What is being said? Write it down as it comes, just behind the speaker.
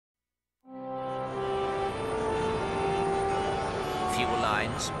Fuel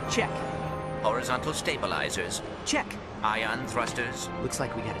lines. Check. Horizontal stabilizers. Check. Ion thrusters. Looks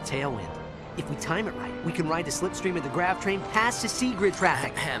like we got a tailwind. If we time it right, we can ride the slipstream of the grav train past the sea-grid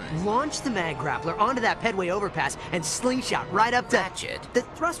traffic. Launch the mag grappler onto that pedway overpass and slingshot right up to... Ratchet. The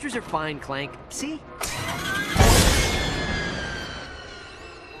thrusters are fine, Clank. See?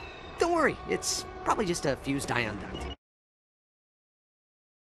 Don't worry, it's probably just a fused ion duct.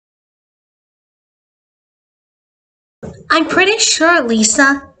 I'm pretty sure,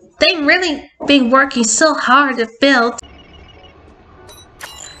 Lisa. They've really been working so hard to build.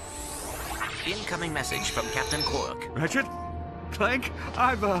 Incoming message from Captain Quark. Ratchet? Clank?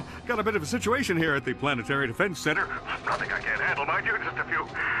 I've got a bit of a situation here at the Planetary Defense Center. Nothing I can't handle, mind you. Just a few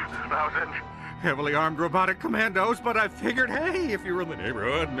thousand heavily armed robotic commandos, but I figured, hey, if you were in the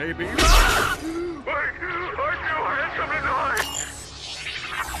neighborhood, maybe... I knew I had something to hide.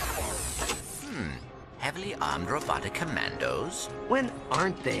 Heavily armed robotic commandos? When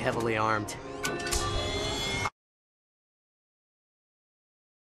aren't they heavily armed?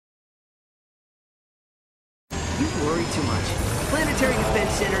 You worry too much. Planetary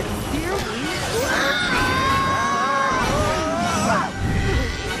Defense Center, here we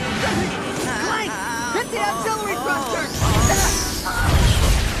Clank! Hit the auxiliary thruster!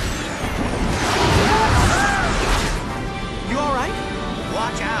 You alright?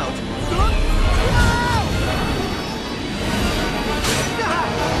 Watch out!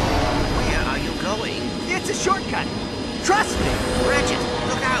 Where are you going? It's a shortcut! Trust me! Ratchet,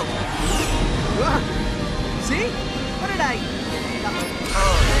 look out! See? What did I...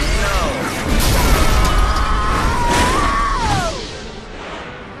 Oh, no!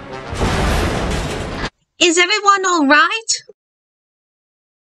 Is everyone alright?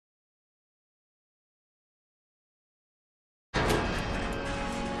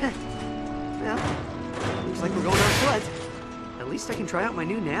 Well, looks like we're going on foot. At least I can try out my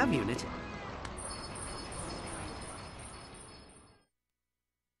new nav unit.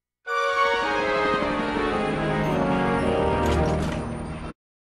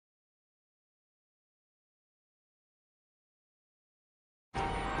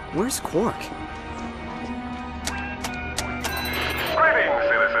 Where's Quark? Greetings,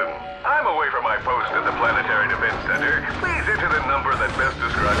 citizen. I'm away from my post at the Planetary Defense Center. Please enter the number that best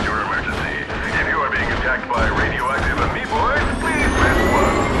describes your emergency. If you are being attacked by radioactive amoeboids, please press 1.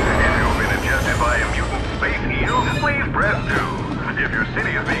 If you've been ingested by a mutant space eel, please press 2. If your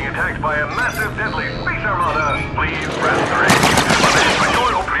city is being attacked by a massive deadly space armada, please press 3.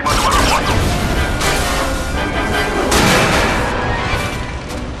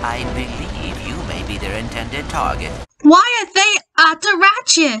 I believe you may be their intended target. Why are they after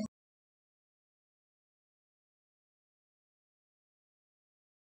Ratchet?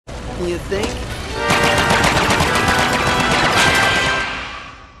 You think?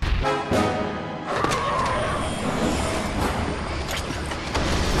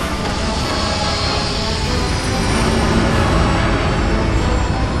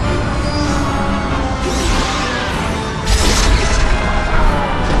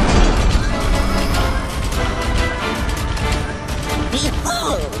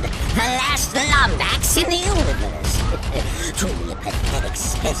 In the universe. Truly a pathetic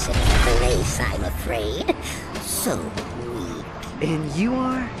specimen of the race, I'm afraid. So weak. And you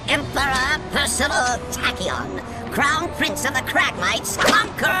are? Emperor Percival Tachyon, Crown Prince of the Cragmites,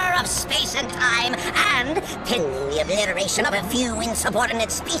 Conqueror of space and time, and, pending the obliteration of a few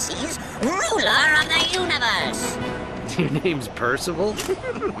insubordinate species, ruler of the universe. Your name's Percival?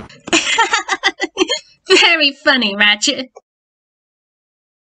 Very funny, Ratchet.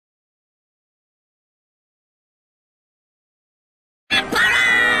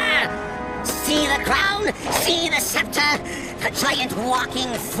 See the crown, see the scepter, the giant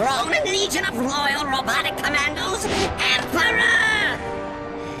walking throne and legion of loyal robotic commandos, Emperor!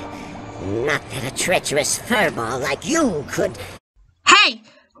 Not that a treacherous furball like you could... Hey,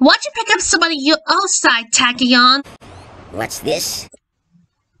 why'd you pick up somebody you outside, Tachyon? What's this?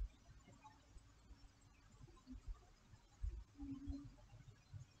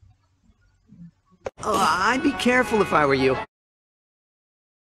 Oh, I'd be careful if I were you.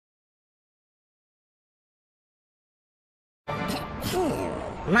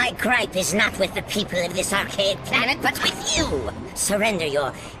 My gripe is not with the people of this archaic planet, but with you! Surrender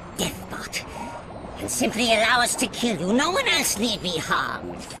your deathbot, and simply allow us to kill you. No one else need be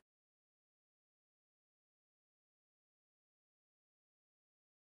harmed.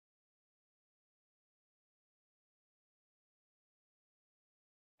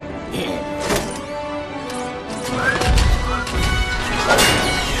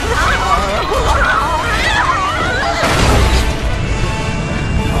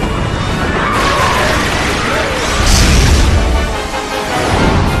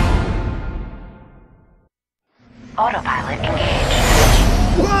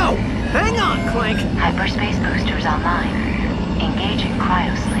 Hang on, Clank! Hyperspace boosters online. Engaging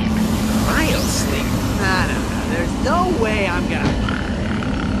cryosleep. Cryosleep? I don't know. There's no way I'm gonna...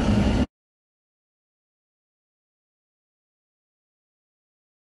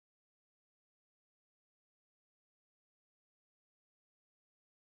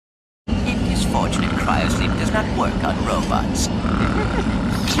 It is fortunate cryosleep does not work on robots.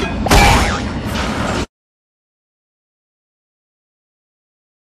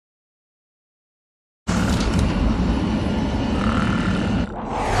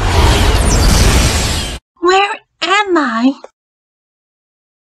 Where am I?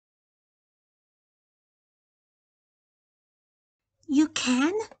 You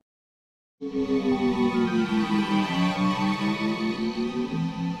can?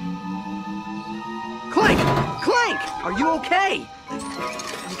 Clank! Clank! Are you okay?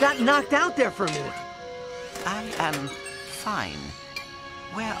 You got knocked out there for a minute. I am fine.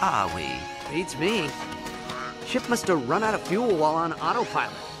 Where are we? Beats me. Ship must have run out of fuel while on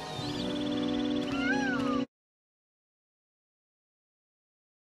autopilot.